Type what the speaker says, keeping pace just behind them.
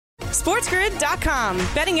SportsGrid.com.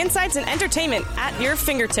 Betting insights and entertainment at your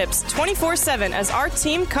fingertips 24/7 as our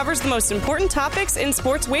team covers the most important topics in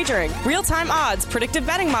sports wagering. Real-time odds, predictive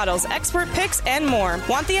betting models, expert picks, and more.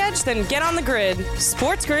 Want the edge? Then get on the grid.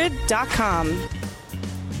 SportsGrid.com.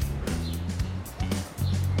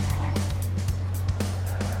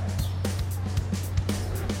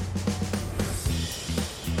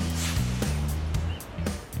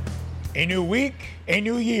 A new week, a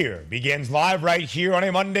new year begins live right here on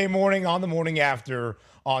a Monday morning on the morning after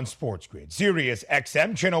on Sports Grid. Sirius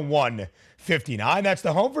XM, channel 159. That's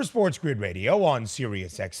the home for Sports Grid Radio on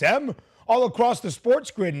Sirius XM. All across the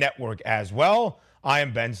Sports Grid network as well. I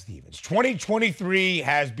am Ben Stevens. 2023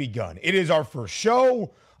 has begun. It is our first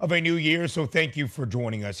show of a new year, so thank you for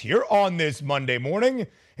joining us here on this Monday morning,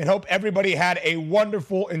 and hope everybody had a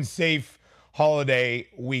wonderful and safe holiday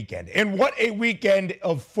weekend. And what a weekend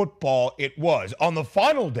of football it was. On the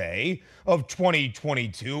final day of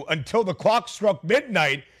 2022, until the clock struck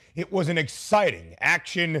midnight, it was an exciting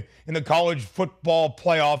action in the college football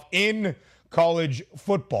playoff in college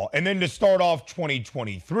football. And then to start off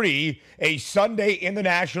 2023, a Sunday in the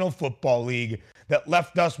National Football League that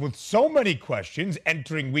left us with so many questions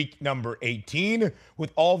entering week number 18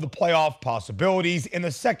 with all the playoff possibilities in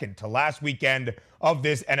the second to last weekend of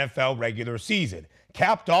this NFL regular season.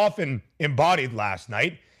 Capped off and embodied last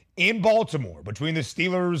night in Baltimore between the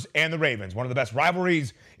Steelers and the Ravens, one of the best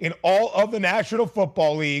rivalries in all of the National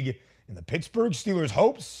Football League, and the Pittsburgh Steelers'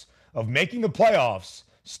 hopes of making the playoffs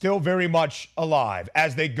still very much alive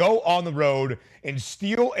as they go on the road and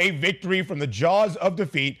steal a victory from the jaws of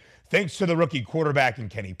defeat thanks to the rookie quarterback in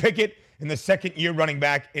Kenny Pickett and the second-year running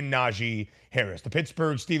back in Najee Harris. The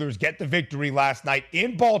Pittsburgh Steelers get the victory last night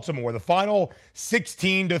in Baltimore, the final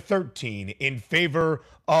 16-13 in favor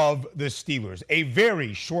of the Steelers. A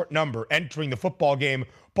very short number entering the football game.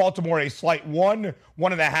 Baltimore a slight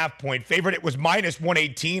 1.5 point favorite. It was minus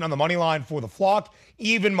 118 on the money line for the flock.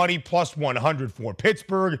 Even money plus 100 for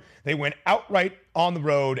Pittsburgh. They went outright on the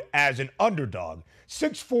road as an underdog.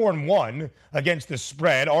 6-4-1 against the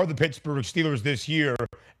spread are the Pittsburgh Steelers this year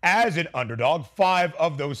as an underdog. 5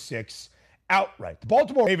 of those 6 outright. The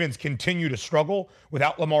Baltimore Ravens continue to struggle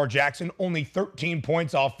without Lamar Jackson. Only 13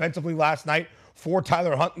 points offensively last night for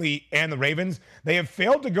Tyler Huntley and the Ravens. They have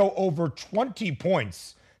failed to go over 20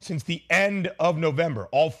 points since the end of November.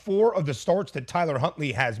 All 4 of the starts that Tyler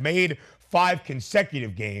Huntley has made, 5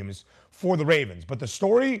 consecutive games for the Ravens. But the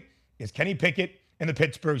story is Kenny Pickett and the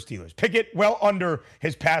Pittsburgh Steelers. Pickett well under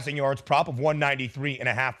his passing yards prop of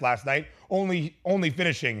 193.5 last night, only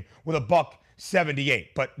finishing with $178.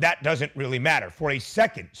 But that doesn't really matter. For a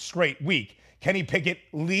second straight week, Kenny Pickett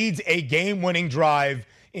leads a game-winning drive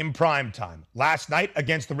in prime time. Last night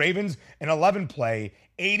against the Ravens, an 11-play,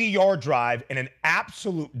 80-yard drive and an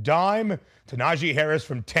absolute dime to Najee Harris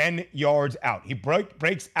from 10 yards out. He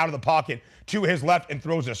breaks out of the pocket to his left and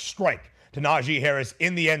throws a strike to Najee Harris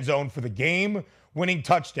in the end zone for the game-winning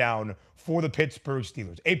touchdown for the Pittsburgh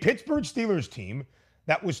Steelers. A Pittsburgh Steelers team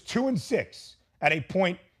that was 2-6 at a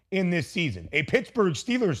point in this season. A Pittsburgh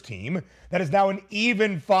Steelers team that is now an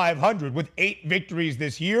even 500 with 8 victories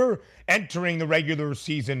this year entering the regular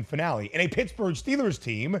season finale. And a Pittsburgh Steelers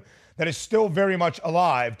team that is still very much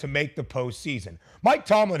alive to make the postseason. Mike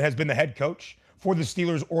Tomlin has been the head coach for the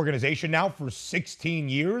Steelers organization now for 16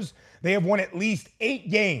 years. They have won at least 8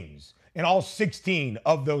 games in all 16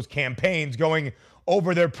 of those campaigns, going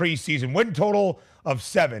over their preseason win total of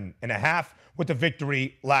 7.5 with the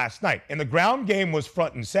victory last night. And the ground game was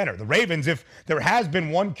front and center. The Ravens, if there has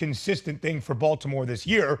been one consistent thing for Baltimore this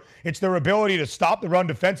year, it's their ability to stop the run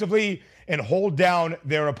defensively and hold down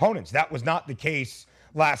their opponents. That was not the case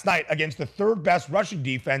last night against the 3rd best rushing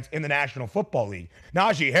defense in the National Football League.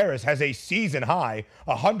 Najee Harris has a season high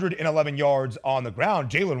 111 yards on the ground.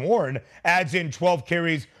 Jaylen Warren adds in 12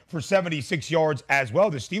 carries for 76 yards as well.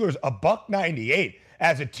 The Steelers $198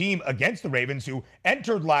 as a team against the Ravens, who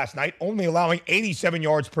entered last night only allowing 87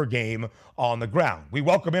 yards per game on the ground. We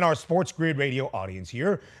welcome in our Sports Grid Radio audience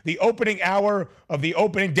here. The opening hour of the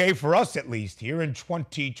opening day for us, at least, here in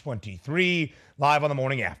 2023, live on the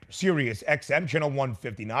morning after. Sirius XM, channel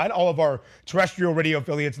 159. All of our terrestrial radio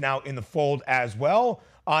affiliates now in the fold as well.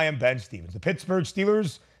 I am Ben Stevens. The Pittsburgh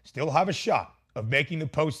Steelers still have a shot of making the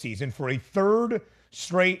postseason for a 3rd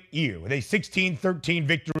straight year with a 16-13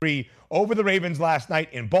 victory over the Ravens last night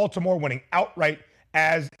in Baltimore, winning outright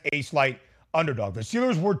as a slight underdog. The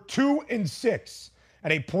Steelers were 2-6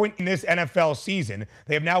 at a point in this NFL season.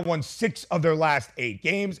 They have now won 6 of their last 8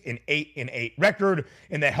 games, an 8-8 record,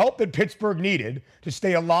 and the help that Pittsburgh needed to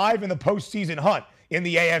stay alive in the postseason hunt in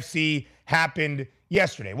the AFC happened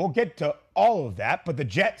yesterday. We'll get to all of that, but the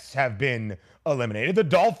Jets have been eliminated. The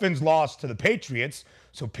Dolphins lost to the Patriots,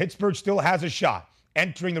 so Pittsburgh still has a shot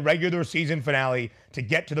entering the regular season finale to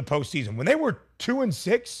get to the postseason. When they were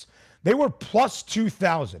 2-6, they were plus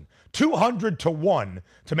 2,000, 200 to 1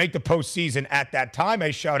 to make the postseason at that time.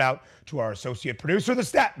 A shout out to our associate producer, the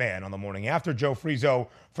stat man on the morning after, Joe Frizo,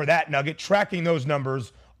 for that nugget, tracking those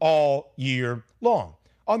numbers all year long.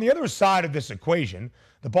 On the other side of this equation,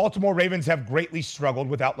 the Baltimore Ravens have greatly struggled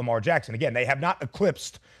without Lamar Jackson. Again, they have not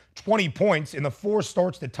eclipsed 20 points in the 4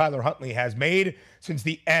 starts that Tyler Huntley has made since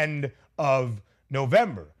the end of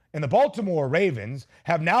November. And the Baltimore Ravens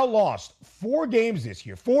have now lost 4 games this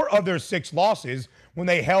year, 4 of their 6 losses when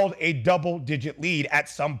they held a double-digit lead at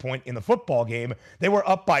some point in the football game. They were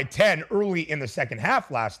up by 10 early in the second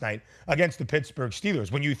half last night against the Pittsburgh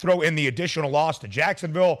Steelers. When you throw in the additional loss to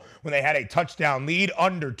Jacksonville when they had a touchdown lead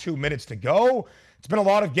under 2 minutes to go, it's been a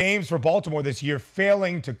lot of games for Baltimore this year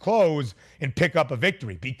failing to close and pick up a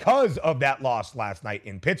victory because of that loss last night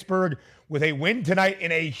in Pittsburgh. With a win tonight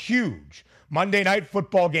in a huge Monday night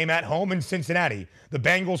football game at home in Cincinnati, the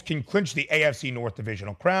Bengals can clinch the AFC North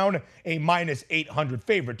divisional crown, a minus 800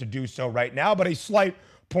 favorite to do so right now, but a slight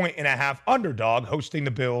 1.5 underdog hosting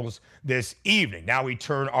the Bills this evening. Now we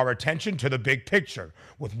turn our attention to the big picture.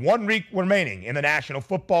 With 1 week remaining in the National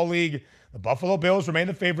Football League, the Buffalo Bills remain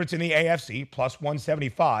the favorites in the AFC, plus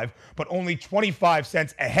 175, but only 25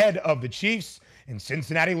 cents ahead of the Chiefs, and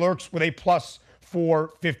Cincinnati lurks with a plus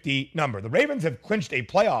 450 number. The Ravens have clinched a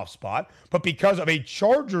playoff spot, but because of a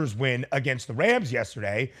Chargers win against the Rams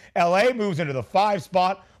yesterday, LA moves into the 5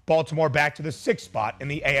 spot, Baltimore back to the 6th spot in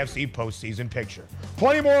the AFC postseason picture.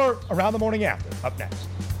 Plenty more around the morning after. Up next.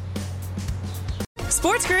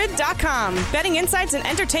 SportsGrid.com. Betting insights and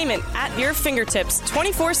entertainment at your fingertips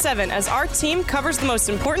 24/7 as our team covers the most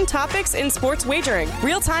important topics in sports wagering.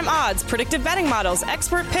 Real-time odds, predictive betting models,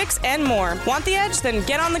 expert picks, and more. Want the edge? Then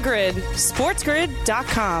get on the grid.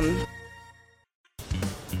 SportsGrid.com.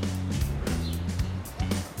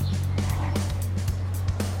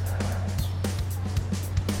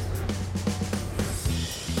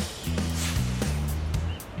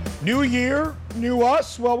 New year, new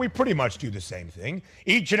us. Well, we pretty much do the same thing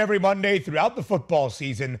each and every Monday throughout the football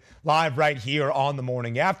season, live right here on the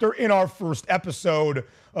morning after in our first episode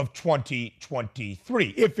of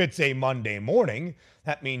 2023. If it's a Monday morning,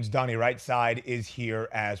 that means Donnie Rightside is here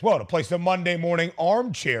as well to play some Monday morning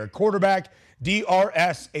armchair quarterback.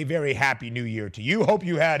 DRS, a very happy new year to you. Hope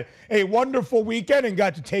you had a wonderful weekend and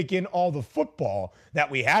got to take in all the football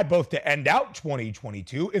that we had, both to end out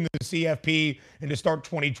 2022 in the CFP and to start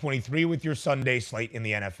 2023 with your Sunday slate in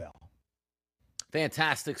the NFL.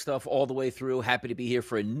 Fantastic stuff all the way through. Happy to be here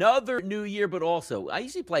for another new year, but also, I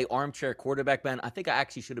usually play armchair quarterback, Ben. I think I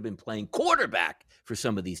actually should have been playing quarterback for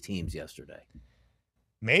some of these teams yesterday.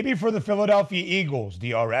 Maybe for the Philadelphia Eagles,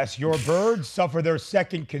 DRS, your Birds suffer their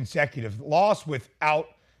 2nd consecutive loss without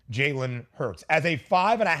Jalen Hurts. As a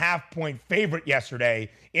 5.5-point favorite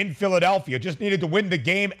yesterday in Philadelphia, just needed to win the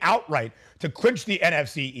game outright to clinch the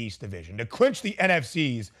NFC East division, to clinch the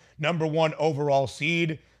NFC's number 1 overall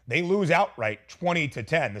seed. They lose outright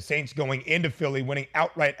 20-10. The Saints going into Philly, winning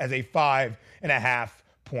outright as a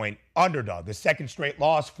 5.5-point underdog. The 2nd straight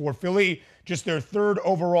loss for Philly, just their 3rd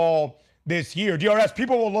overall this year. DRS,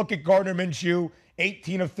 people will look at Gardner Minshew,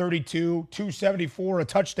 18 of 32, 274, a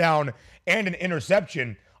touchdown, and an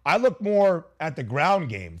interception. I look more at the ground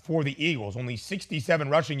game for the Eagles. Only 67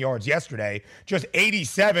 rushing yards yesterday, just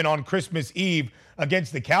 87 on Christmas Eve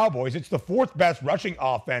against the Cowboys. It's the 4th best rushing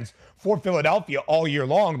offense for Philadelphia all year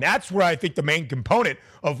long. That's where I think the main component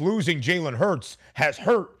of losing Jalen Hurts has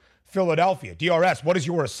hurt Philadelphia. DRS, what is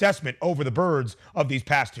your assessment over the Birds of these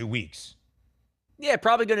past 2 weeks? Yeah,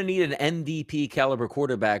 probably going to need an MVP caliber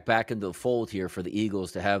quarterback back into the fold here for the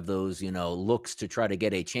Eagles to have those, looks to try to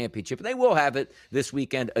get a championship. And they will have it this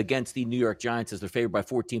weekend against the New York Giants as they're favored by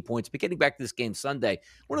 14 points. But getting back to this game Sunday,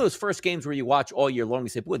 one of those first games where you watch all year long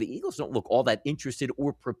and say, boy, the Eagles don't look all that interested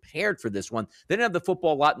or prepared for this one. They didn't have the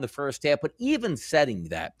football a lot in the first half, but even setting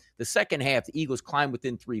that, the second half, the Eagles climbed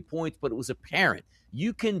within 3 points, but it was apparent.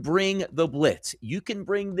 You can bring the blitz. You can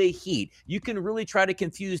bring the heat. You can really try to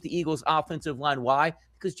confuse the Eagles' offensive line. Why?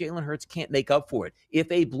 Because Jalen Hurts can't make up for it. If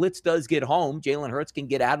a blitz does get home, Jalen Hurts can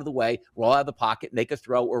get out of the way, roll out of the pocket, make a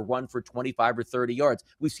throw, or run for 25 or 30 yards.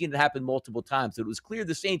 We've seen it happen multiple times. So it was clear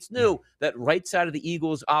the Saints knew that right side of the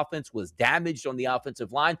Eagles' offense was damaged on the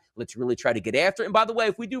offensive line. Let's really try to get after it. And by the way,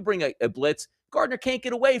 if we do bring a blitz, Gardner can't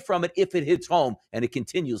get away from it if it hits home, and it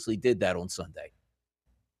continuously did that on Sunday.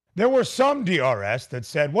 There were some DRS that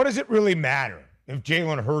said, what does it really matter if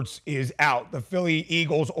Jalen Hurts is out. The Philly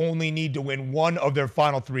Eagles only need to win one of their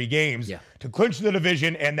final 3 games to clinch the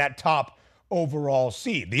division and that top overall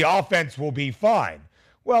seed. The offense will be fine.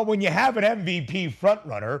 Well, when you have an MVP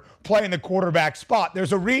frontrunner playing the quarterback spot,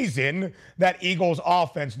 there's a reason that Eagles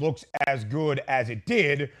offense looks as good as it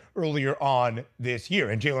did earlier on this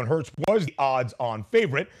year. And Jalen Hurts was the odds-on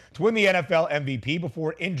favorite to win the NFL MVP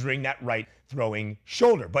before injuring that right throwing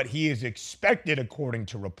shoulder. But he is expected, according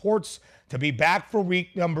to reports, to be back for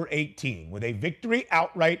week number 18. With a victory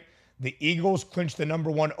outright, the Eagles clinched the number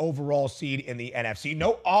 1 overall seed in the NFC.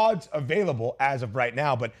 No odds available as of right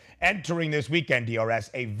now, but entering this weekend, DRS,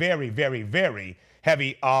 a very, very, very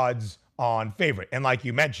heavy odds-on favorite. And like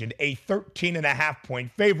you mentioned, a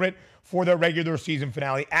 13.5-point favorite for their regular season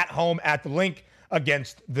finale at home at the Link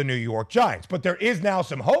against the New York Giants. But there is now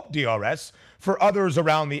some hope, DRS, for others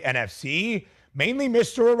around the NFC, mainly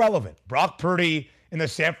Mr. Irrelevant, Brock Purdy and the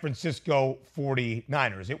San Francisco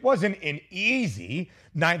 49ers. It wasn't an easy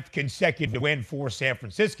 9th consecutive win for San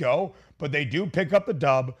Francisco, but they do pick up the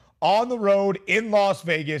dub on the road in Las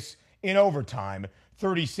Vegas in overtime,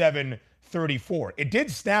 37-34. It did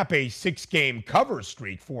snap a 6-game cover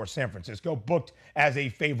streak for San Francisco, booked as a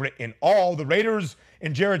favorite in all. The Raiders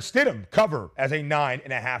and Jarrett Stidham cover as a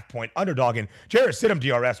 9.5-point underdog. And Jarrett Stidham,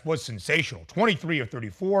 DRS, was sensational. 23 of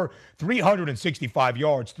 34, 365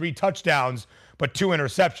 yards, 3 touchdowns, but 2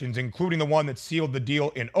 interceptions, including the one that sealed the deal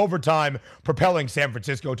in overtime, propelling San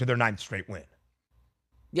Francisco to their 9th straight win.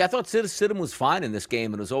 Yeah, I thought Stidham was fine in this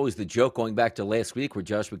game, and it was always the joke going back to last week where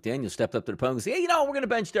Josh McDaniels stepped up to the opponent and said, hey, we're going to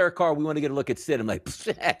bench Derek Carr. We want to get a look at Stidham. Like,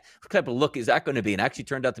 what type of look is that going to be? And actually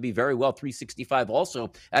turned out to be very well, 365 also,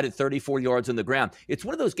 added 34 yards on the ground. It's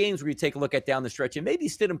one of those games where you take a look at down the stretch, and maybe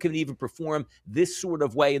Stidham can even perform this sort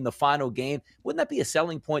of way in the final game. Wouldn't that be a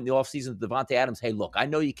selling point in the offseason to Davante Adams? Hey, look, I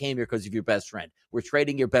know you came here because of your best friend. We're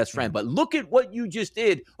trading your best friend, but look at what you just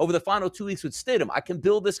did over the final 2 weeks with Stidham. I can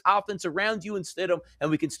build this offense around you and Stidham, and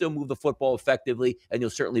we can still move the football effectively, and you'll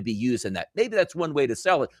certainly be used in that. Maybe that's one way to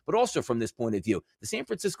sell it, but also from this point of view, the San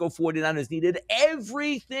Francisco 49ers needed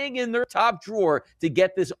everything in their top drawer to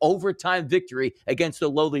get this overtime victory against the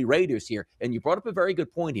lowly Raiders here. And you brought up a very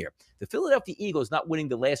good point here. The Philadelphia Eagles not winning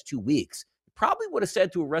the last 2 weeks probably would have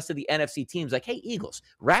said to the rest of the NFC teams, like, hey, Eagles,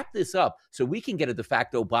 wrap this up so we can get a de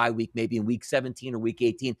facto bye week maybe in week 17 or week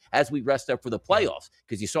 18 as we rest up for the playoffs.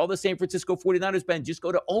 Because you saw the San Francisco 49ers, Ben, just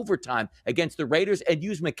go to overtime against the Raiders and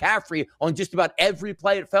use McCaffrey on just about every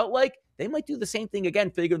play, it felt like. They might do the same thing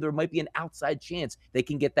again, figuring there might be an outside chance they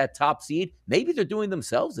can get that top seed. Maybe they're doing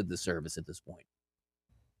themselves a disservice at this point.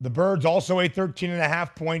 The Birds also a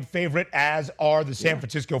 13.5-point favorite, as are the San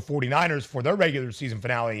Francisco 49ers for their regular season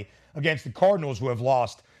finale against the Cardinals, who have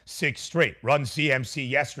lost 6 straight. Run CMC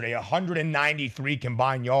yesterday, 193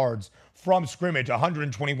 combined yards from scrimmage,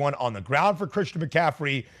 121 on the ground for Christian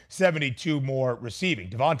McCaffrey, 72 more receiving.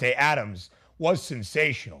 Davante Adams was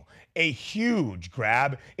sensational. A huge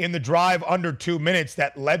grab in the drive under 2 minutes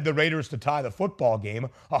that led the Raiders to tie the football game,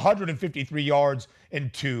 153 yards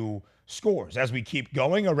and 2 scores. As we keep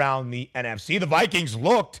going around the NFC, the Vikings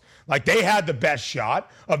looked like they had the best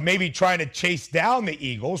shot of maybe trying to chase down the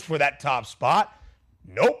Eagles for that top spot.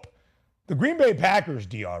 Nope. The Green Bay Packers,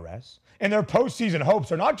 DRS, and their postseason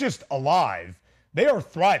hopes are not just alive, they are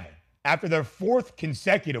thriving. After their 4th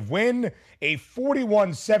consecutive win, a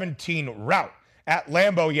 41-17 rout at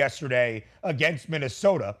Lambeau yesterday against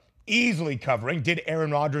Minnesota, easily covering, did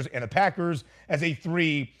Aaron Rodgers and the Packers as a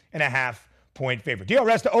 3.5-point favorite.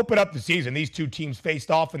 DRS, to open up the season, these two teams faced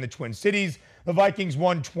off in the Twin Cities. The Vikings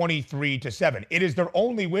won 23-7. It is their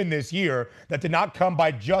only win this year that did not come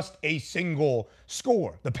by just a single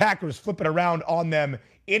score. The Packers flip it around on them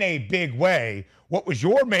in a big way. What was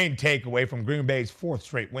your main takeaway from Green Bay's 4th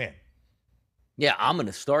straight win? Yeah, I'm going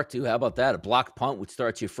to start to. How about that? A blocked punt, which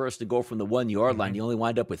starts you first to go from the 1-yard line. You only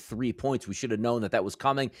wind up with 3 points. We should have known that was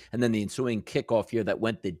coming. And then the ensuing kickoff here that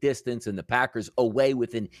went the distance, and the Packers away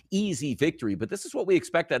with an easy victory. But this is what we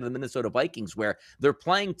expect out of the Minnesota Vikings, where they're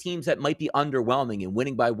playing teams that might be underwhelming and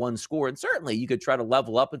winning by 1 score. And certainly you could try to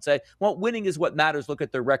level up and say, well, winning is what matters. Look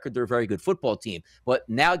at their record. They're a very good football team. But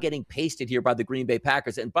now getting pasted here by the Green Bay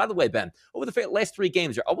Packers. And by the way, Ben, over the last 3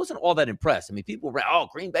 games, I wasn't all that impressed. I mean, people were,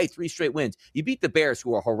 Green Bay, 3 straight wins. You beat the Bears,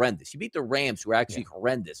 who are horrendous. You beat the Rams, who are actually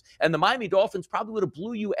horrendous. And the Miami Dolphins probably would have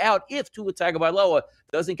blew you out if Tua Tagovailoa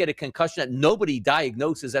doesn't get a concussion that nobody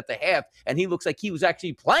diagnoses at the half, and he looks like he was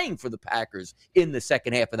actually playing for the Packers in the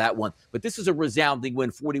second half of that one. But this is a resounding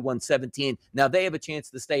win, 41-17. Now they have a chance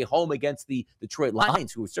to stay home against the Detroit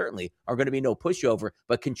Lions, who certainly are going to be no pushover,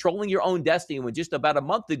 but controlling your own destiny. When just about a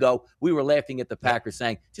month ago, we were laughing at the Packers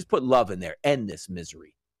saying, just put love in there, end this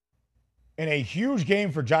misery. in a huge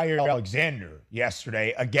game for Jair Alexander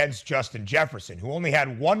yesterday against Justin Jefferson, who only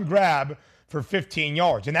had one grab for 15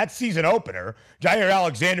 yards. In that season opener, Jair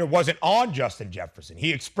Alexander wasn't on Justin Jefferson.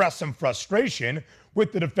 He expressed some frustration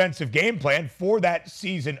with the defensive game plan for that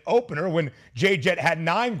season opener when J-Jet had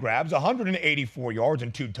 9 grabs, 184 yards,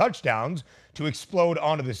 and 2 touchdowns to explode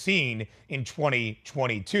onto the scene in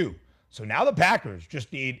 2022. So now the Packers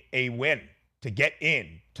just need a win to get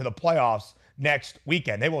in to the playoffs next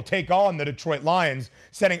weekend. They will take on the Detroit Lions,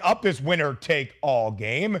 setting up this winner-take-all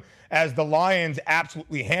game as the Lions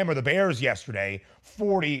absolutely hammer the Bears yesterday,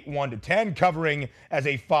 41-10, covering as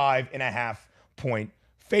a 5.5-point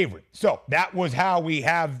favorite. So that was how we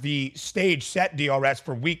have the stage set, DRS,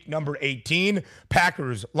 for week number 18.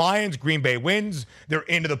 Packers, Lions, Green Bay wins. They're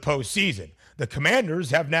into the postseason. The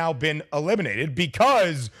Commanders have now been eliminated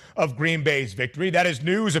because of Green Bay's victory. That is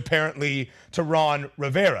news, apparently, to Ron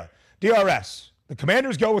Rivera. DRS, the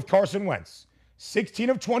Commanders go with Carson Wentz, 16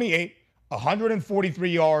 of 28, 143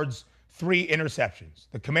 yards, 3 interceptions.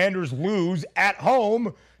 The Commanders lose at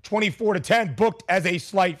home, 24-10, booked as a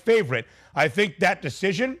slight favorite. I think that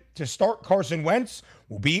decision to start Carson Wentz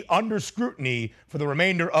will be under scrutiny for the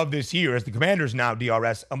remainder of this year as the Commanders now,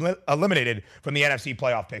 DRS, eliminated from the NFC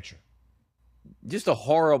playoff picture. Just an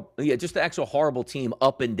actual horrible team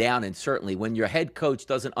up and down. And certainly when your head coach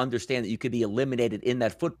doesn't understand that you could be eliminated in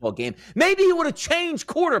that football game, maybe he would have changed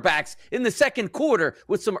quarterbacks in the second quarter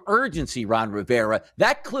with some urgency, Ron Rivera.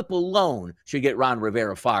 That clip alone should get Ron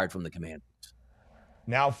Rivera fired from the Commanders.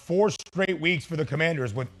 Now 4 straight weeks for the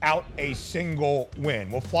Commanders without a single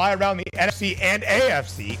win. We'll fly around the NFC and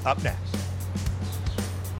AFC up next.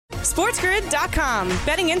 SportsGrid.com.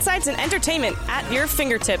 Betting insights and entertainment at your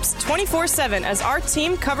fingertips 24/7 as our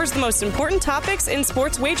team covers the most important topics in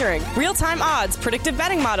sports wagering. Real-time odds, predictive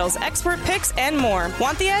betting models, expert picks, and more.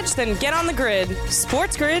 Want the edge? Then get on the grid.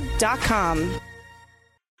 SportsGrid.com.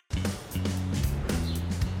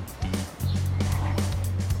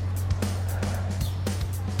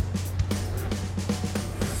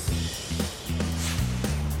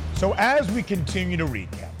 So as we continue to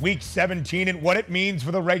recap Week 17 and what it means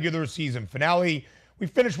for the regular season finale, we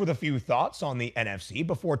finish with a few thoughts on the NFC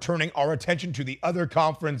before turning our attention to the other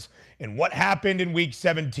conference and what happened in Week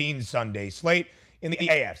 17 Sunday slate in the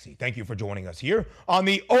AFC. Thank you for joining us here on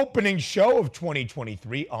the opening show of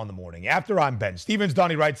 2023 on the morning after. I'm Ben Stevens,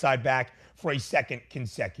 Donnie right side back for a second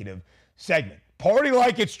consecutive segment. Party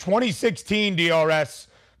like it's 2016 DRS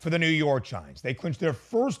for the New York Giants. They clinched their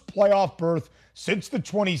first playoff berth since the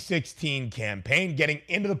 2016 campaign, getting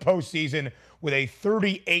into the postseason with a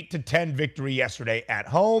 38-10 victory yesterday at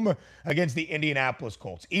home against the Indianapolis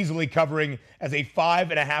Colts, easily covering as a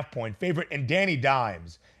 5.5-point favorite. And Danny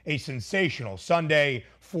Dimes, a sensational Sunday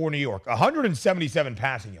for New York. 177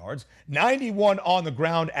 passing yards, 91 on the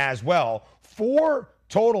ground as well. 4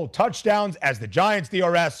 total touchdowns as the Giants,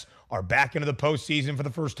 DRS, are back into the postseason for the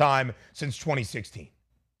first time since 2016.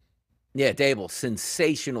 Yeah, Dable,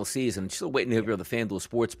 sensational season. Still waiting to hear the FanDuel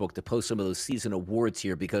Sportsbook to post some of those season awards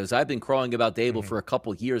here because I've been crawling about Dable for a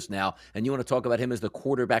couple years now, and you want to talk about him as the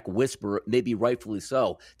quarterback whisperer, maybe rightfully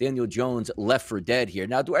so. Daniel Jones left for dead here.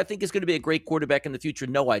 Now, do I think he's going to be a great quarterback in the future?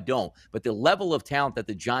 No, I don't. But the level of talent that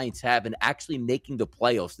the Giants have in actually making the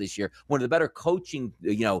playoffs this year, one of the better coaching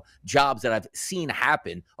jobs that I've seen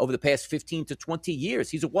happen over the past 15 to 20 years.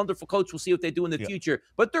 He's a wonderful coach. We'll see what they do in the future.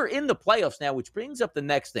 But they're in the playoffs now, which brings up the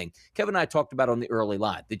next thing. Kevin and I talked about on the early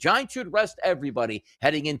line. The Giants should rest everybody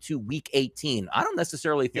heading into Week 18. I don't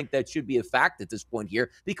necessarily think that should be a fact at this point here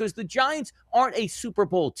because the Giants aren't a Super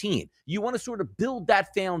Bowl team. You want to sort of build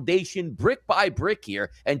that foundation brick by brick here,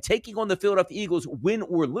 and taking on the Philadelphia Eagles, win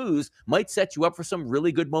or lose, might set you up for some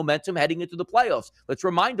really good momentum heading into the playoffs. Let's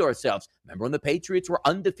remind ourselves, remember when the Patriots were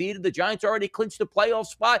undefeated, the Giants already clinched the playoff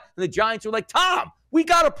spot, and the Giants were like, Tom, we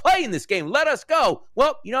got to play in this game. Let us go.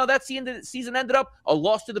 Well, that's the end of the season ended up a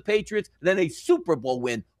loss to the Patriots, then a Super Bowl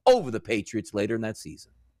win over the Patriots later in that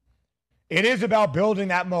season. It is about building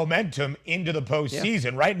that momentum into the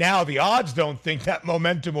postseason. Right now, the odds don't think that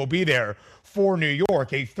momentum will be there for New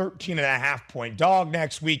York. A 13.5-point dog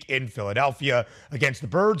next week in Philadelphia against the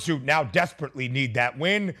Birds, who now desperately need that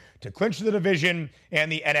win to clinch the division and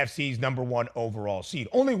the NFC's number 1 overall seed.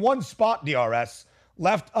 Only one spot, DRS,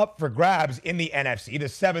 left up for grabs in the NFC, the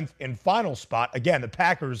 7th and final spot. Again, the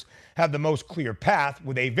Packers have the most clear path.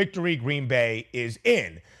 With a victory, Green Bay is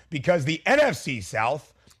in because the NFC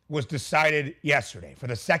South was decided yesterday. For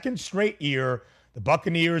the second straight year, the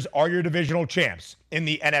Buccaneers are your divisional champs in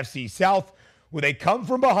the NFC South with a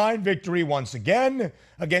come-from-behind victory once again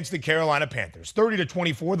against the Carolina Panthers.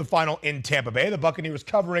 30-24, the final in Tampa Bay. The Buccaneers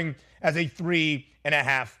covering as a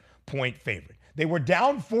 3.5 point favorite. They were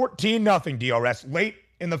down 14-0 DRS late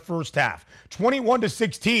in the first half,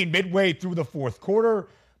 21-16 midway through the fourth quarter.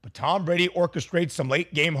 But Tom Brady orchestrates some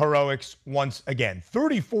late game heroics once again.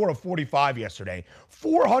 34 of 45 yesterday,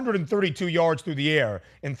 432 yards through the air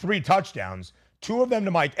and 3 touchdowns, 2 of them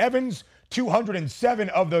to Mike Evans, 207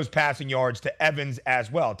 of those passing yards to Evans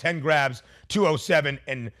as well. 10 grabs, 207,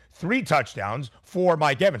 and 3 touchdowns for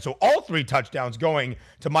Mike Evans. So all 3 touchdowns going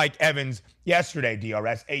to Mike Evans yesterday,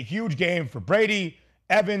 DRS. A huge game for Brady,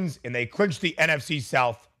 Evans, and they clinched the NFC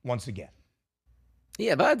South once again.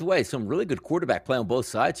 Yeah, by the way, some really good quarterback play on both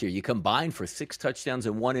sides here. You combine for 6 touchdowns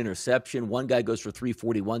and 1 interception. One guy goes for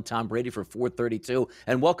 341, Tom Brady for 432.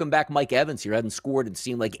 And welcome back Mike Evans here. Hadn't scored in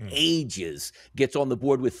seemed like ages. Gets on the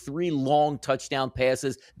board with 3 long touchdown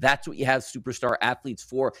passes. That's what you have superstar athletes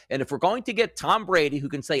for. And if we're going to get Tom Brady, who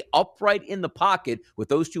can stay upright in the pocket with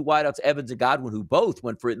those 2 wideouts, Evans and Godwin, who both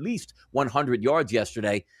went for at least 100 yards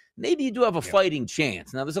yesterday, maybe you do have a fighting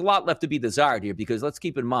chance. Now, there's a lot left to be desired here because let's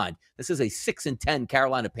keep in mind, this is a 6-10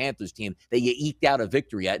 Carolina Panthers team that you eked out a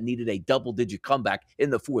victory at, needed a double-digit comeback in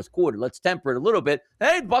the fourth quarter. Let's temper it a little bit.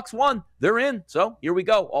 Hey, the Bucs won. They're in. So here we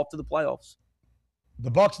go, off to the playoffs.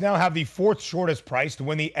 The Bucs now have the 4th shortest price to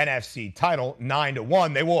win the NFC title,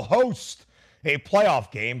 9-1. They will host a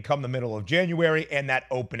playoff game come the middle of January and that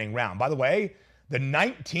opening round. By the way, the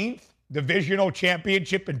 19th divisional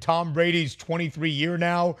championship in Tom Brady's 23-year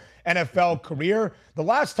now NFL career. The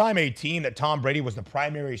last time a team that Tom Brady was the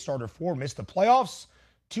primary starter for missed the playoffs,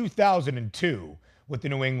 2002 with the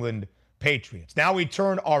New England Patriots. Now we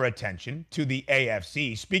turn our attention to the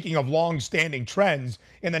AFC. Speaking of long-standing trends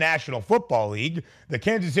in the National Football League, the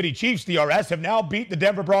Kansas City Chiefs, DRS, have now beat the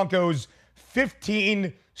Denver Broncos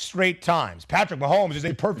 15 straight times. Patrick Mahomes is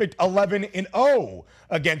a perfect 11-0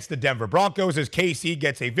 against the Denver Broncos as KC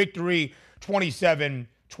gets a victory 27-24.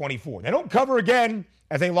 They don't cover again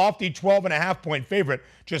as a lofty 12.5-point favorite,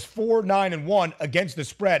 just 4-9-1 against the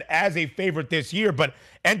spread as a favorite this year, but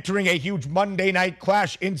entering a huge Monday night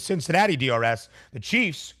clash in Cincinnati, DRS, the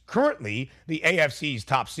Chiefs currently the AFC's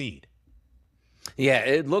top seed. Yeah,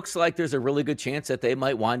 it looks like there's a really good chance that they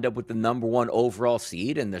might wind up with the number 1 overall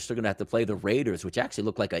seed, and they're still going to have to play the Raiders, which actually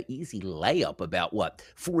looked like an easy layup about,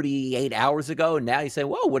 48 hours ago? And now you say,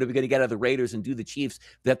 whoa, what are we going to get out of the Raiders and do the Chiefs?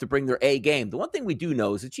 They have to bring their A game. The one thing we do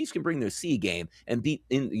know is the Chiefs can bring their C game and beat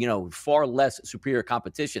far less superior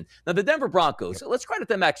competition. Now, the Denver Broncos, let's credit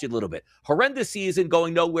them actually a little bit. Horrendous season,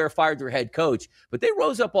 going nowhere, fired their head coach, but they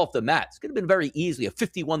rose up off the mat. It's going to have been very easily a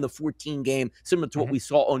 51-14 game, similar to what we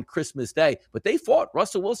saw on Christmas Day, but they fought.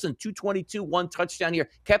 Russell Wilson, 222, 1 touchdown here,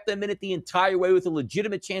 kept them in it the entire way with a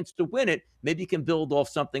legitimate chance to win it. Maybe you can build off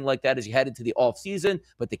something like that as you head into the offseason.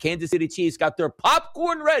 But the Kansas City Chiefs got their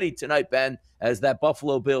popcorn ready tonight, Ben, as that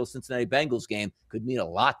Buffalo Bills-Cincinnati Bengals game could mean a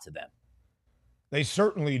lot to them. They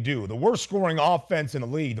certainly do. The worst scoring offense in the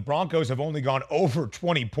league. The Broncos have only gone over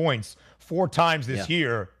 20 points 4 times this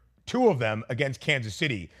year, 2 of them against Kansas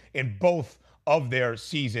City in both of their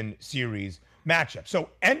season series matchups. So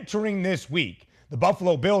entering this week, the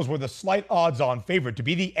Buffalo Bills were the slight odds-on favorite to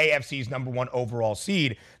be the AFC's number 1 overall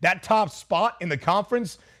seed. That top spot in the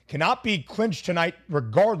conference cannot be clinched tonight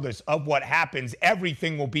regardless of what happens.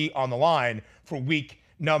 Everything will be on the line for week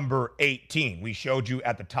number 18. We showed you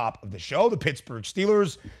at the top of the show, the Pittsburgh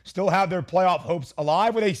Steelers still have their playoff hopes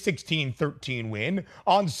alive with a 16-13 win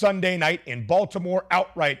on Sunday night in Baltimore,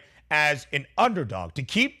 outright as an underdog. To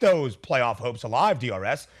keep those playoff hopes alive,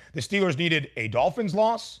 DRS, the Steelers needed a Dolphins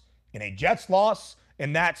loss and a Jets loss,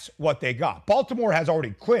 and that's what they got. Baltimore has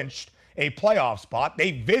already clinched a playoff spot.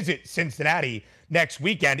 They visit Cincinnati next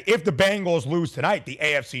weekend. If the Bengals lose tonight, the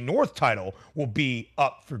AFC North title will be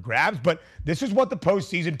up for grabs. But this is what the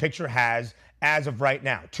postseason picture has as of right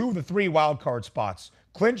now. 2 of the 3 wildcard spots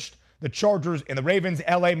clinched. The Chargers and the Ravens.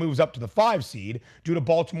 LA moves up to the 5 seed due to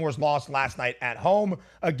Baltimore's loss last night at home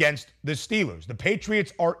against the Steelers. The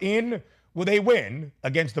Patriots are in with a win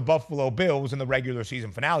against the Buffalo Bills in the regular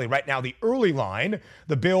season finale. Right now, the early line,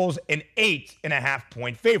 the Bills an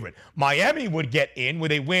 8.5-point favorite. Miami would get in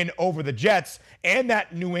with a win over the Jets and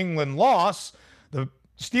that New England loss. The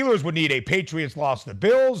Steelers would need a Patriots loss to the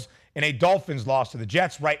Bills and a Dolphins loss to the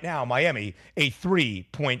Jets. Right now, Miami a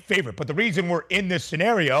 3-point favorite. But the reason we're in this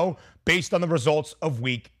scenario, based on the results of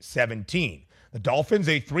Week 17. The Dolphins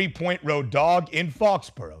a 3-point road dog in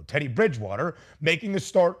Foxborough. Teddy Bridgewater making the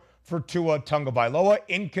start for Tua Tagovailoa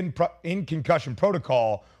in concussion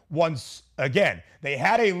protocol once again. They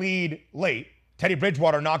had a lead late. Teddy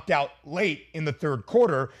Bridgewater knocked out late in the third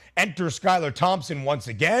quarter. Enter Skylar Thompson once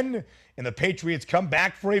again, and the Patriots come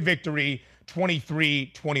back for a victory,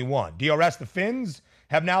 23-21. DRS, the Finns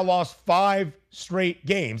have now lost 5 straight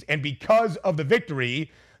games, and because of the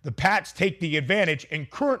victory, the Pats take the advantage and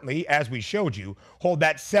currently, as we showed you, hold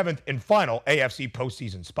that 7th and final AFC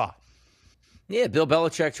postseason spot. Yeah, Bill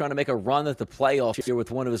Belichick trying to make a run at the playoffs here with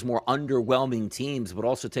one of his more underwhelming teams, but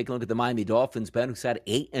also take a look at the Miami Dolphins, Ben, who's had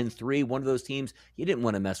 8-3. One of those teams you didn't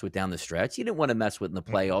want to mess with down the stretch. You didn't want to mess with in the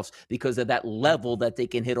playoffs because of that level that they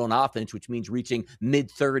can hit on offense, which means reaching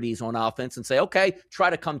mid-30s on offense and say, okay, try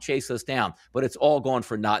to come chase us down. But it's all gone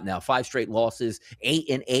for naught now. 5 straight losses,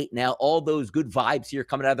 8-8 now. All those good vibes here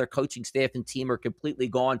coming out of their coaching staff and team are completely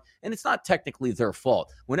gone, and it's not technically their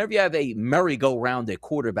fault. Whenever you have a merry-go-round at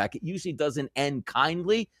quarterback, it usually doesn't end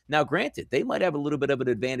kindly. Now, granted, they might have a little bit of an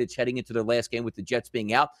advantage heading into their last game with the Jets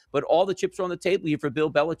being out, but all the chips are on the table here for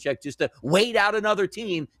Bill Belichick just to wait out another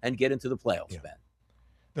team and get into the playoffs, Ben.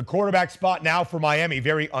 The quarterback spot now for Miami,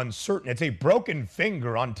 very uncertain. It's a broken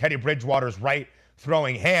finger on Teddy Bridgewater's right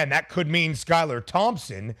throwing hand. That could mean Skylar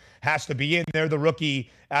Thompson has to be in there, the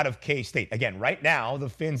rookie out of K-State. Again, right now, the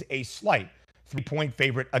Fins a slight 3-point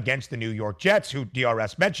favorite against the New York Jets, who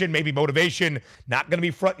DRS mentioned, maybe motivation not going to be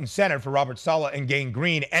front and center for Robert Saleh and Gang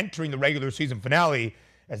Green entering the regular season finale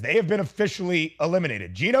as they have been officially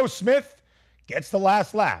eliminated. Geno Smith gets the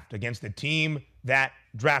last laugh against the team that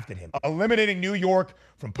drafted him, eliminating New York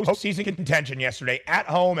from postseason contention yesterday at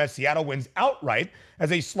home as Seattle wins outright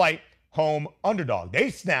as a slight home underdog. They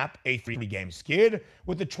snap a 3-game skid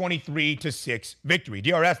with a 23-6 victory.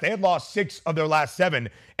 DRS, they had lost 6 of their last 7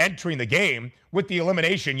 entering the game. With the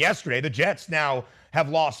elimination yesterday, the Jets now have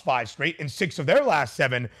lost 5 straight and 6 of their last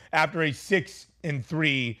 7 after a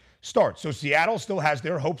 6-3 start. So Seattle still has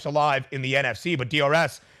their hopes alive in the NFC, but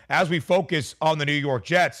DRS, as we focus on the New York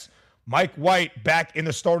Jets, Mike White back in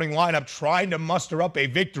the starting lineup trying to muster up a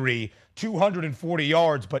victory, 240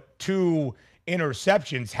 yards, but 2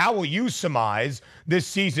 interceptions. How will you surmise this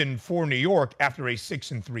season for New York after a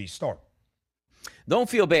 6-3 start? Don't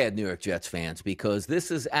feel bad, New York Jets fans, because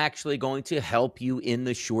this is actually going to help you in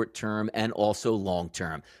the short term and also long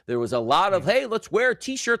term. There was a lot of, hey, let's wear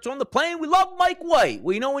T-shirts on the plane. We love Mike White.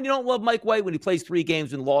 Well, you know when you don't love Mike White? When he plays 3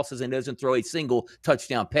 games and losses and doesn't throw a single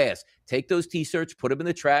touchdown pass. Take those T-shirts, put them in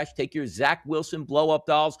the trash. Take your Zach Wilson blow-up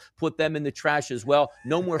dolls, put them in the trash as well.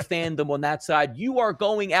 No more fandom on that side. You are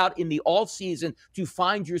going out in the offseason to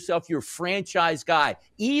find yourself your franchise guy.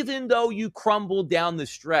 Even though you crumbled down the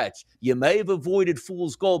stretch, you may have avoided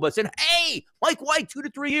fool's gold, but said, hey, Mike White, 2 to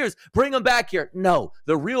 3 years, bring him back here. No,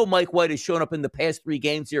 the real Mike White has shown up in the past 3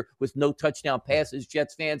 games here with no touchdown passes.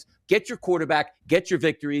 Jets fans, get your quarterback, get your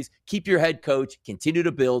victories, keep your head coach, continue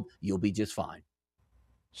to build. You'll be just fine.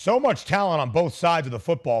 So much talent on both sides of the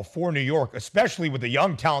football for New York, especially with the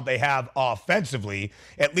young talent they have offensively.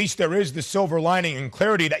 At least there is the silver lining and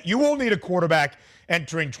clarity that you will need a quarterback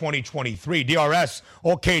entering 2023. DRS,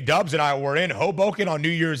 OK Dubs and I were in Hoboken on New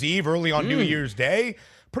Year's Eve, early on New Year's Day.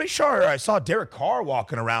 Pretty sure I saw Derek Carr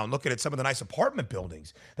walking around looking at some of the nice apartment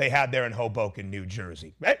buildings they had there in Hoboken, New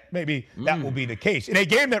Jersey. Maybe that will be the case. In a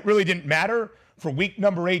game that really didn't matter, for week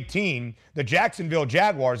number 18, the Jacksonville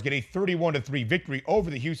Jaguars get a 31-3 victory over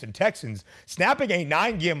the Houston Texans, snapping a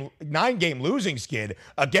 9-game losing skid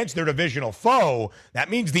against their divisional foe. That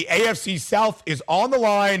means the AFC South is on the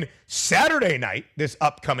line Saturday night, this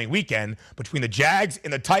upcoming weekend, between the Jags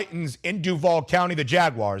and the Titans in Duval County. The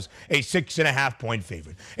Jaguars, a 6.5-point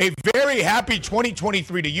favorite. A very happy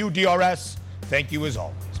 2023 to you, DRS. Thank you as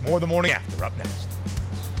always. More of the morning after up next.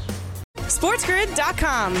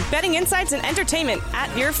 SportsGrid.com. Betting insights and entertainment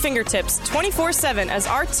at your fingertips 24/7 as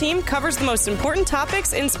our team covers the most important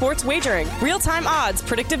topics in sports wagering. Real-time odds,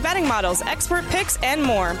 predictive betting models, expert picks, and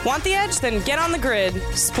more. Want the edge? Then get on the grid.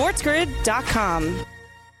 SportsGrid.com.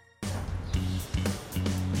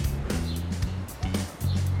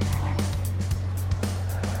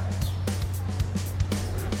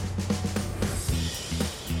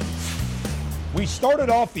 We started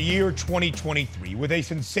off the year 2023 with a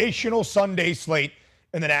sensational Sunday slate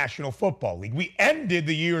in the National Football League. We ended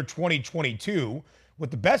the year 2022 with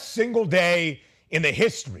the best single day in the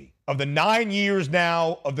history of the 9 years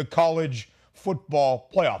now of the college football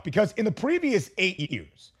playoff. Because in the previous 8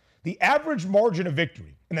 years, the average margin of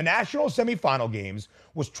victory in the national semifinal games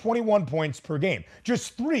was 21 points per game.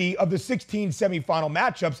 Just 3 of the 16 semifinal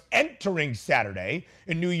matchups entering Saturday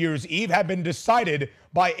and New Year's Eve had been decided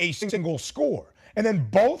by a single score. And then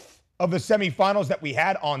both of the semifinals that we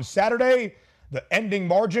had on Saturday, the ending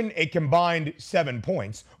margin, a combined 7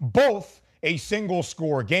 points. Both a single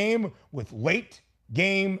score game with late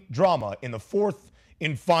game drama in the fourth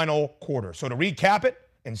and final quarter. So to recap it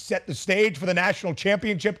and set the stage for the national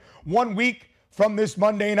championship 1 week from this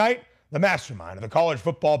Monday night, the mastermind of the college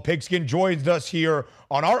football pigskin, joins us here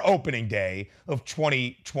on our opening day of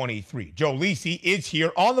 2023. Joe Lisi is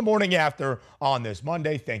here on the morning after on this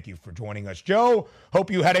Monday. Thank you for joining us, Joe.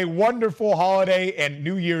 Hope you had a wonderful holiday and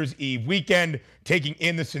New Year's Eve weekend, taking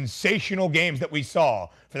in the sensational games that we saw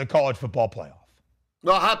for the college football playoff.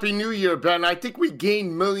 Well, Happy New Year, Ben. I think we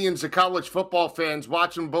gained millions of college football fans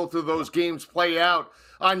watching both of those games play out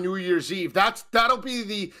on New Year's Eve. That'll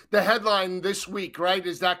be the headline this week, right?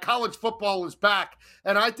 Is that college football is back.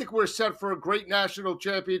 And I think we're set for a great national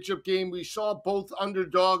championship game. We saw both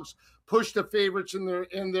underdogs push the favorites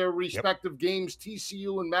in their respective games.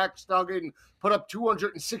 TCU and Max Duggan put up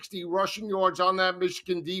 260 rushing yards on that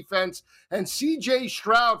Michigan defense. And CJ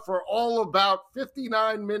Stroud, for all about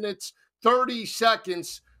 59 minutes, 30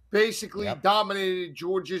 seconds, basically dominated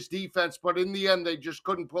Georgia's defense. But in the end, they just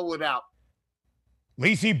couldn't pull it out.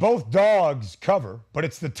 Lisi, both dogs cover, but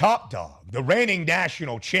it's the top dog, the reigning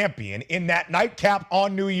national champion, in that nightcap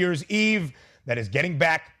on New Year's Eve that is getting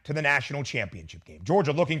back to the national championship game.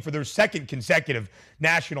 Georgia looking for their second consecutive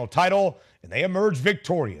national title, and they emerged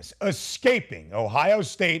victorious, escaping Ohio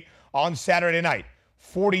State on Saturday night,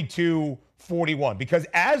 42-41. Because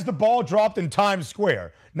as the ball dropped in Times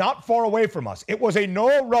Square, not far away from us, it was a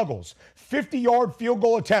Noah Ruggles 50-yard field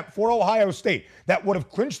goal attempt for Ohio State that would have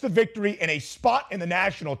clinched the victory in a spot in the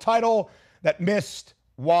national title that missed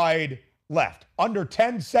wide left. Under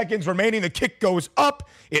 10 seconds remaining, the kick goes up.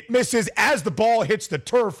 It misses as the ball hits the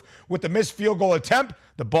turf with the missed field goal attempt.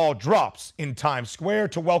 The ball drops in Times Square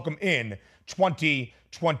to welcome in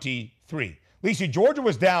 2023. Lisi, Georgia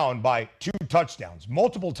was down by 2 touchdowns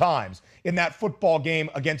multiple times in that football game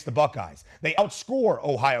against the Buckeyes. They outscore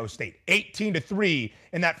Ohio State 18-3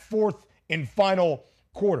 in that fourth and final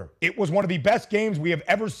quarter. It was one of the best games we have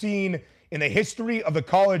ever seen in the history of the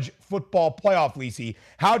college football playoff, Lisi.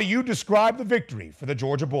 How do you describe the victory for the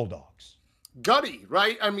Georgia Bulldogs? Gutty,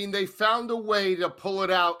 right? I mean, they found a way to pull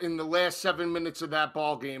it out in the last 7 minutes of that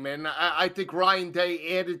ball game. And I think Ryan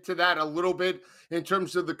Day added to that a little bit in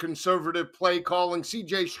terms of the conservative play calling.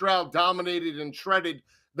 CJ Stroud dominated and shredded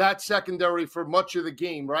that secondary for much of the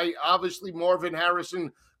game, right? Obviously, Marvin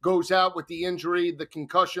Harrison goes out with the injury, the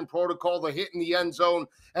concussion protocol, the hit in the end zone.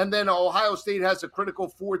 And then Ohio State has a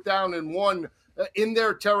critical 4th down and 1 in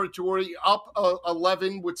their territory, up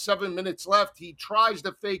 11 with 7 minutes left. He tries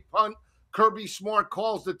the fake punt. Kirby Smart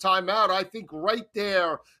calls the timeout. I think right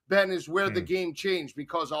there, Ben, is where the game changed,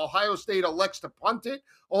 because Ohio State elects to punt it.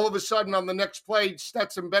 All of a sudden, on the next play,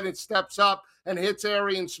 Stetson Bennett steps up and hits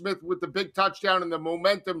Arian Smith with the big touchdown, and the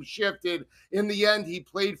momentum shifted. In the end, he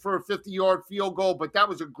played for a 50-yard field goal, but that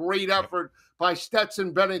was a great effort by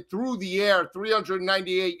Stetson Bennett through the air,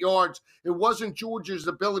 398 yards. It wasn't Georgia's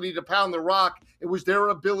ability to pound the rock. It was their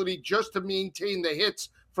ability just to maintain the hits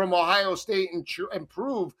from Ohio State and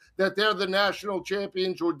prove that they're the national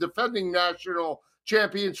champions or defending national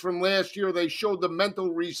champions from last year. They showed the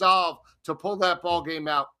mental resolve to pull that ball game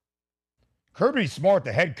out. Kirby Smart,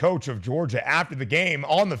 the head coach of Georgia, after the game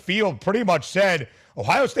on the field pretty much said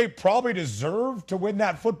Ohio State probably deserved to win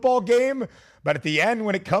that football game, but at the end,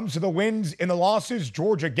 when it comes to the wins and the losses,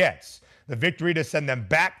 Georgia gets the victory to send them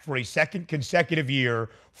back for a second consecutive year,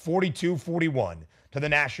 42-41. to the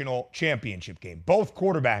national championship game. Both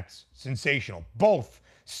quarterbacks, sensational. Both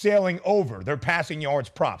sailing over their passing yards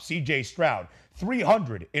props. C.J. Stroud,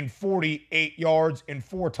 348 yards and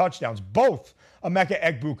 4 touchdowns. Both Emeka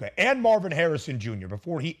Egbuka and Marvin Harrison Jr.,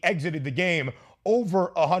 before he exited the game,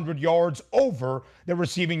 over 100 yards over the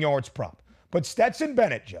receiving yards prop. But Stetson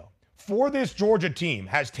Bennett, Joe, for this Georgia team,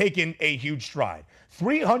 has taken a huge stride.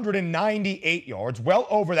 398 yards, well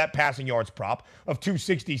over that passing yards prop of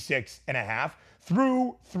 266.5.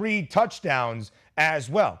 through 3 touchdowns as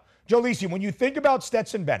well. Joe Lisi, when you think about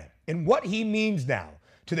Stetson Bennett and what he means now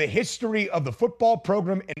to the history of the football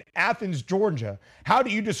program in Athens, Georgia, how do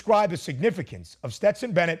you describe the significance of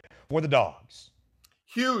Stetson Bennett for the Dogs?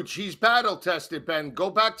 Huge. He's battle-tested, Ben. Go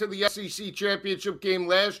back to the SEC championship game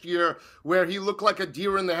last year where he looked like a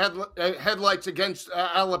deer in the headlights against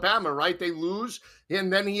Alabama, right? They lose,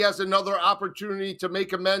 and then he has another opportunity to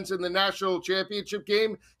make amends in the national championship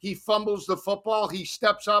game. He fumbles the football. He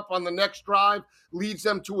steps up on the next drive, leads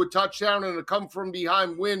them to a touchdown and a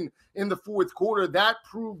come-from-behind win in the fourth quarter. That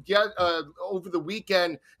proved over the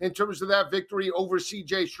weekend in terms of that victory over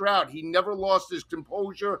C.J. Stroud. He never lost his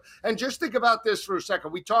composure. And just think about this for a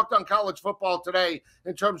second. We talked on college football today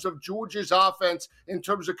in terms of Georgia's offense, in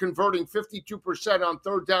terms of converting 52% on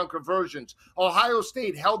third down conversions. Ohio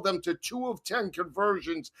State held them to 2 of 10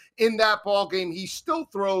 conversions in that ball game. He still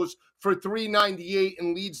throws for 398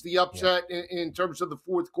 and leads the upset in terms of the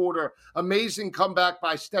fourth quarter. Amazing comeback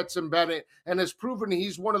by Stetson Bennett, and has proven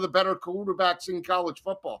he's one of the better quarterbacks in college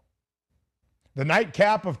football. The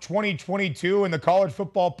nightcap of 2022 in the college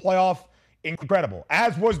football playoff, incredible.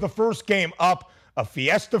 As was the first game up, a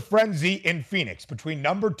fiesta frenzy in Phoenix between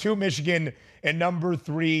number 2 Michigan and number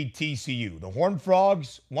 3 TCU. The Horned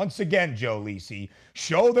Frogs, once again, Joe Lisi,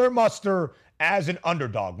 show their muster as an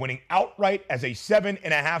underdog, winning outright as a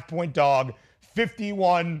 7.5-point dog,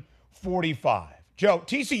 51-45. Joe,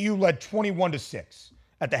 TCU led 21-6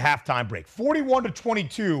 at the halftime break,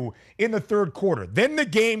 41-22 in the third quarter. Then the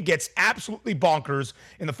game gets absolutely bonkers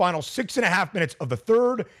in the final 6.5 minutes of the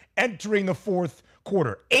third, entering the fourth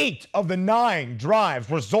quarter. 8 of the 9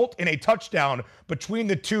 drives result in a touchdown between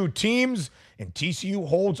the two teams, and TCU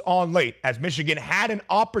holds on late as Michigan had an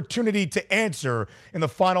opportunity to answer in the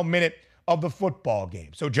final minute of the football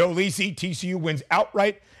game. So Joe Lisi, TCU wins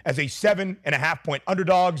outright as a 7.5-point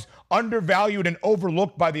underdogs, undervalued and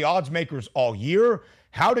overlooked by the odds makers all year.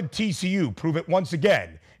 How did TCU prove it once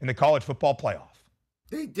again in the college football playoff?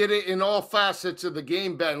 They did it in all facets of the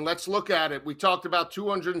game, Ben. Let's look at it. We talked about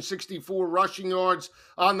 264 rushing yards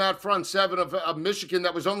on that front seven of Michigan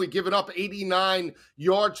that was only giving up 89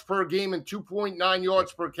 yards per game and 2.9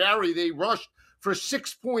 yards per carry. They rushed for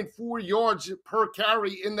 6.4 yards per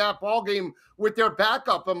carry in that ballgame with their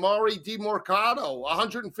backup, Amari DiMercato,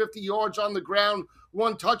 150 yards on the ground,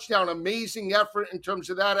 1 touchdown. Amazing effort in terms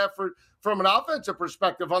of that effort from an offensive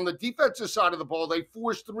perspective. On the defensive side of the ball, they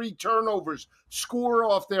forced 3 turnovers, score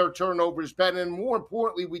off their turnovers, Ben. And more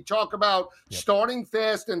importantly, we talk about starting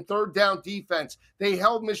fast and third down defense. They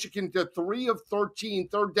held Michigan to 3 of 13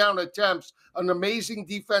 third down attempts, an amazing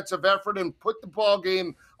defensive effort, and put the ball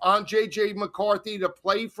game on J.J. McCarthy to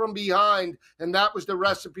play from behind. And that was the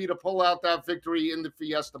recipe to pull out that victory in the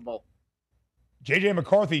Fiesta Bowl. J.J.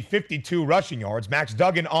 McCarthy, 52 rushing yards. Max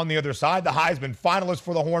Duggan on the other side, the Heisman finalist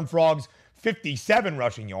for the Horned Frogs, 57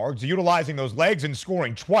 rushing yards, utilizing those legs and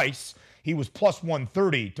scoring twice. He was plus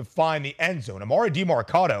 130 to find the end zone. Amari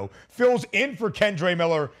DiMercato fills in for Kendre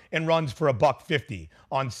Miller and runs for $150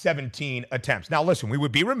 on 17 attempts. Now, listen, we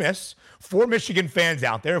would be remiss for Michigan fans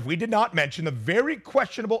out there if we did not mention the very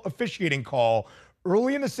questionable officiating call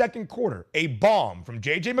early in the second quarter. A bomb from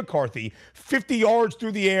J.J. McCarthy, 50 yards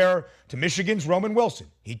through the air to Michigan's Roman Wilson.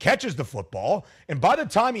 He catches the football, and by the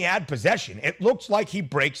time he had possession, it looks like he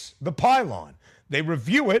breaks the pylon. They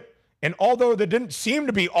review it, and although there didn't seem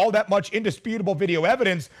to be all that much indisputable video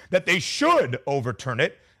evidence that they should overturn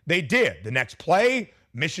it, they did. The next play,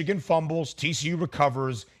 Michigan fumbles, TCU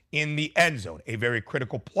recovers in the end zone. A very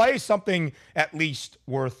critical play, something at least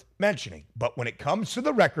worth mentioning. But when it comes to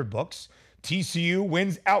the record books, TCU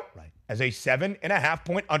wins outright as a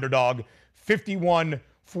 7.5-point underdog,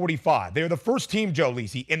 51-45. They're the first team, Joe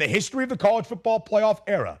Lisi, in the history of the college football playoff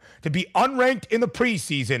era to be unranked in the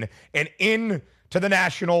preseason and into the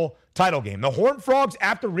national title game. The Horned Frogs,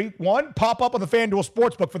 after week 1, pop up on the FanDuel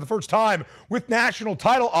Sportsbook for the first time with national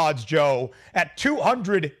title odds, Joe, at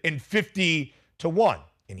 250 to 1.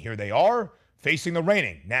 And here they are, facing the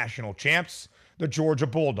reigning national champs, the Georgia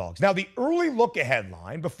Bulldogs. Now, the early look-ahead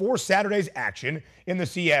line before Saturday's action in the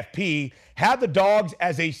CFP had the Dogs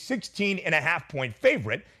as a 16.5-point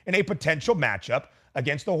favorite in a potential matchup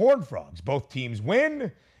against the Horned Frogs. Both teams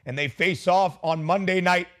win, and they face off on Monday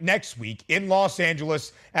night next week in Los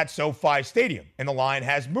Angeles at SoFi Stadium, and the line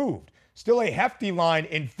has moved. Still a hefty line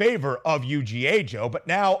in favor of UGA, Joe, but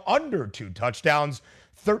now under 2 touchdowns,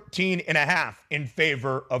 13.5 in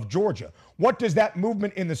favor of Georgia. What does that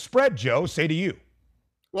movement in the spread, Joe, say to you?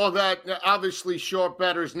 Well, that obviously short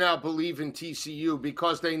bettors now believe in TCU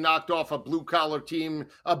because they knocked off a blue-collar team,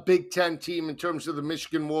 a Big Ten team in terms of the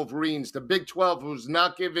Michigan Wolverines. The Big 12 was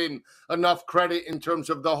not given enough credit in terms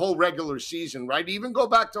of the whole regular season, right? Even go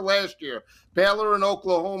back to last year. Baylor and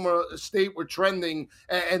Oklahoma State were trending,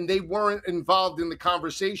 and they weren't involved in the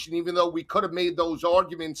conversation, even though we could have made those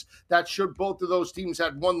arguments that should both of those teams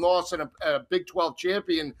had 1 loss and a Big 12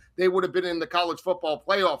 champion, they would have been in the college football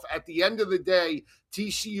playoff. At the end of the day,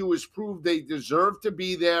 TCU has proved they deserve to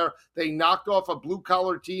be there. They knocked off a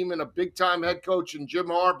blue-collar team and a big-time head coach in Jim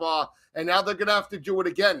Harbaugh, and now they're going to have to do it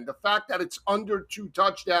again. The fact that it's under 2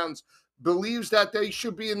 touchdowns believes that they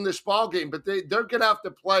should be in this ball game, but they're going to have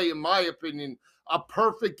to play, in my opinion, a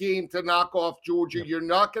perfect game to knock off Georgia. Yep. You're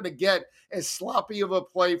not going to get as sloppy of a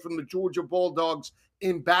play from the Georgia Bulldogs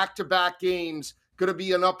in back-to-back games. Going to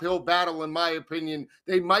be an uphill battle, in my opinion.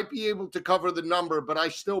 They might be able to cover the number, but I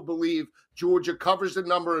still believe Georgia covers the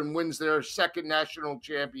number and wins their second national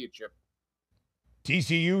championship.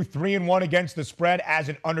 TCU 3-1 against the spread as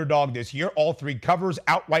an underdog this year. All three covers,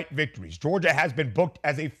 outright victories. Georgia has been booked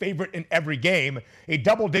as a favorite in every game, a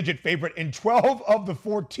double-digit favorite in 12 of the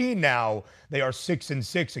 14 now. They are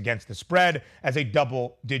 6-6 against the spread as a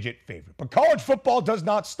double-digit favorite. But college football does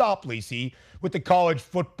not stop, Lisi, with the college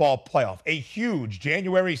football playoff. A huge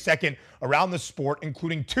January 2nd around the sport,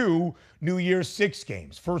 including 2 New Year's 6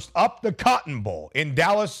 games. First up, the Cotton Bowl in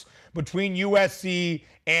Dallas between USC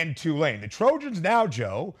and Tulane. The Trojans now,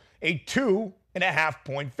 Joe, a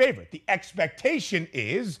 2.5-point favorite. The expectation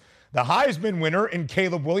is the Heisman winner in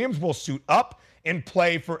Caleb Williams will suit up and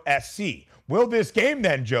play for SC. Will this game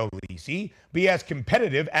then, Joe Lisi, be as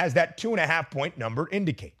competitive as that 2.5-point number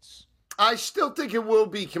indicates? I still think it will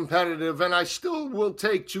be competitive, and I still will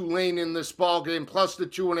take Tulane in this ball game, plus the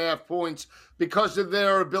 2.5 points, because of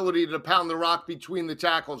their ability to pound the rock between the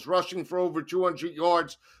tackles, rushing for over 200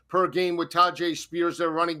 yards per game with Tajay Spears, their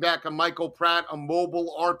running back, and Michael Pratt, a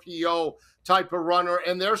mobile RPO type of runner,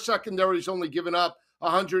 and their secondary's only given up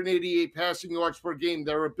 188 passing yards per game.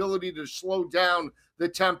 Their ability to slow down the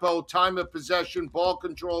tempo, time of possession, ball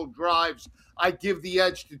control, drives, I give the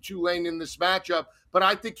edge to Tulane in this matchup, but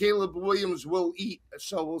I think Caleb Williams will eat.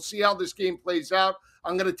 So we'll see how this game plays out.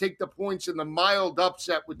 I'm going to take the points in the mild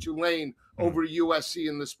upset with Tulane over USC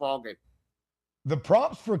in this ballgame. The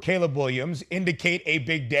props for Caleb Williams indicate a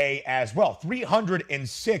big day as well.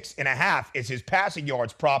 306.5 is his passing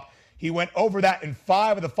yards prop. He went over that in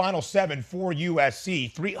 5 of the final 7 for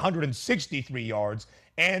USC, 363 yards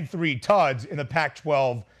and 3 tuds in the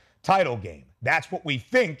Pac-12 title game. That's what we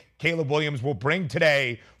think Caleb Williams will bring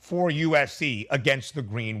today for USC against the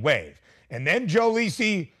Green Wave. And then Joe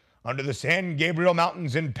Lisi, under the San Gabriel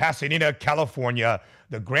Mountains in Pasadena, California,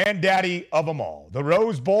 the granddaddy of them all. The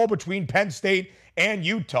Rose Bowl between Penn State and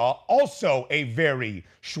Utah, also a very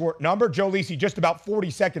short number. Joe Lisi, just about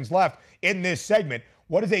 40 seconds left in this segment.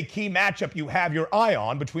 What is a key matchup you have your eye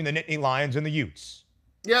on between the Nittany Lions and the Utes?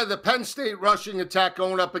 Yeah, the Penn State rushing attack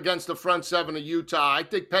going up against the front 7 of Utah. I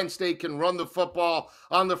think Penn State can run the football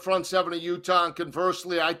on the front 7 of Utah, and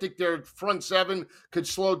conversely, I think their front 7 could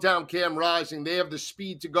slow down Cam Rising. They have the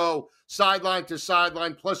speed to go sideline to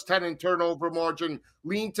sideline, plus 10 in turnover margin.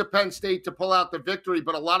 Lean to Penn State to pull out the victory,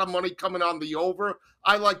 but a lot of money coming on the over.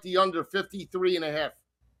 I like the under 53.5.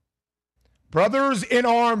 Brothers in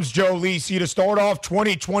arms, Joe Lisi, to start off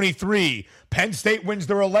 2023. Penn State wins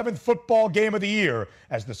their 11th football game of the year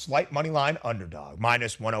as the slight money line underdog,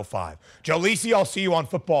 minus 105. Joe Lisi, I'll see you on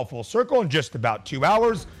Football Full Circle in just about 2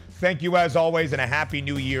 hours. Thank you as always, and a happy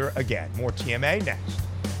new year again. More TMA next.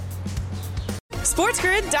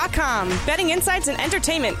 SportsGrid.com. Betting insights and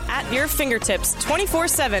entertainment at your fingertips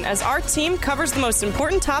 24/7 as our team covers the most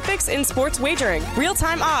important topics in sports wagering.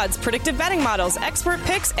 Real-time odds, predictive betting models, expert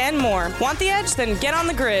picks, and more. Want the edge? Then get on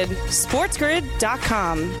the grid.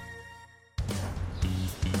 SportsGrid.com.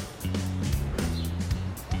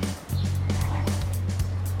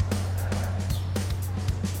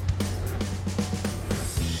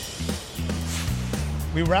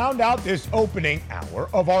 We round out this opening hour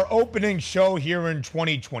of our opening show here in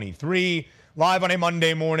 2023, live on a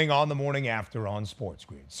Monday morning on the morning after on Sports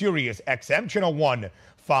Grid. Sirius XM, channel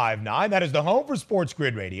 159. That is the home for Sports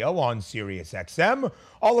Grid Radio on Sirius XM,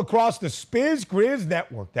 all across the Spiz Grizz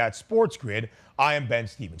network. That's Sports Grid. I am Ben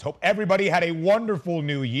Stevens. Hope everybody had a wonderful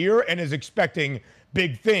new year and is expecting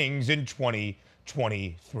big things in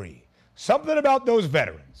 2023. Something about those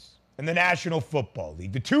veterans in the National Football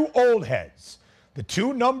League, the two old heads, the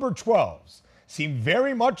two number 12s, seem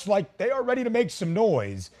very much like they are ready to make some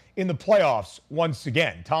noise in the playoffs once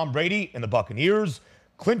again. Tom Brady and the Buccaneers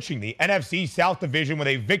clinching the NFC South Division with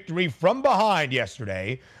a victory from behind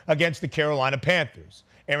yesterday against the Carolina Panthers.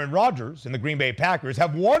 Aaron Rodgers and the Green Bay Packers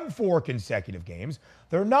have won 4 consecutive games.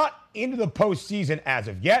 They're not into the postseason as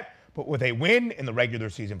of yet, but with a win in the regular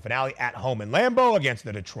season finale at home in Lambeau against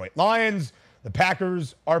the Detroit Lions, the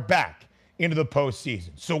Packers are back into the postseason.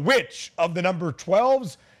 So which of the number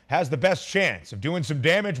 12s has the best chance of doing some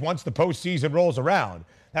damage once the postseason rolls around?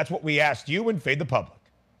 That's what we asked you in Fade the Public.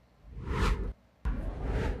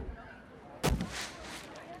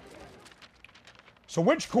 So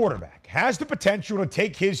which quarterback has the potential to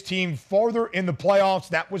take his team farther in the playoffs?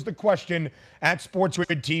 That was the question at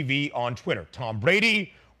SportsGrid TV on Twitter. Tom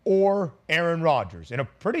Brady or Aaron Rodgers? In a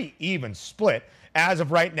pretty even split as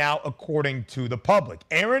of right now, according to the public.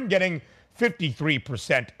 Aaron getting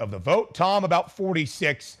 53% of the vote. Tom, about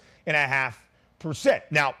 46.5%.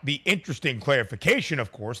 Now, the interesting clarification,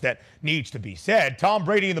 of course, that needs to be said, Tom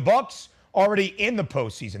Brady and the Bucs already in the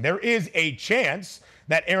postseason. There is a chance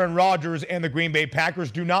that Aaron Rodgers and the Green Bay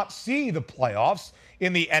Packers do not see the playoffs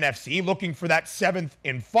in the NFC, looking for that 7th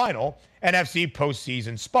and final NFC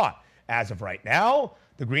postseason spot. As of right now,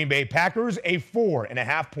 the Green Bay Packers a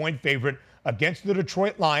 4.5-point favorite against the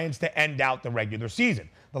Detroit Lions to end out the regular season.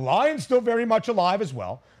 The Lions still very much alive as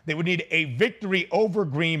well. They would need a victory over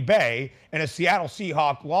Green Bay and a Seattle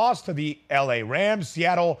Seahawks loss to the LA Rams.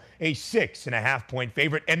 Seattle a 6.5-point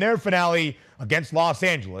favorite in their finale against Los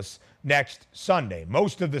Angeles next Sunday.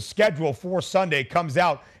 Most of the schedule for Sunday comes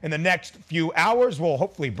out in the next few hours. We'll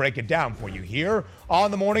hopefully break it down for you here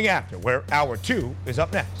on The Morning After, where Hour 2 is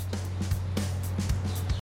up next.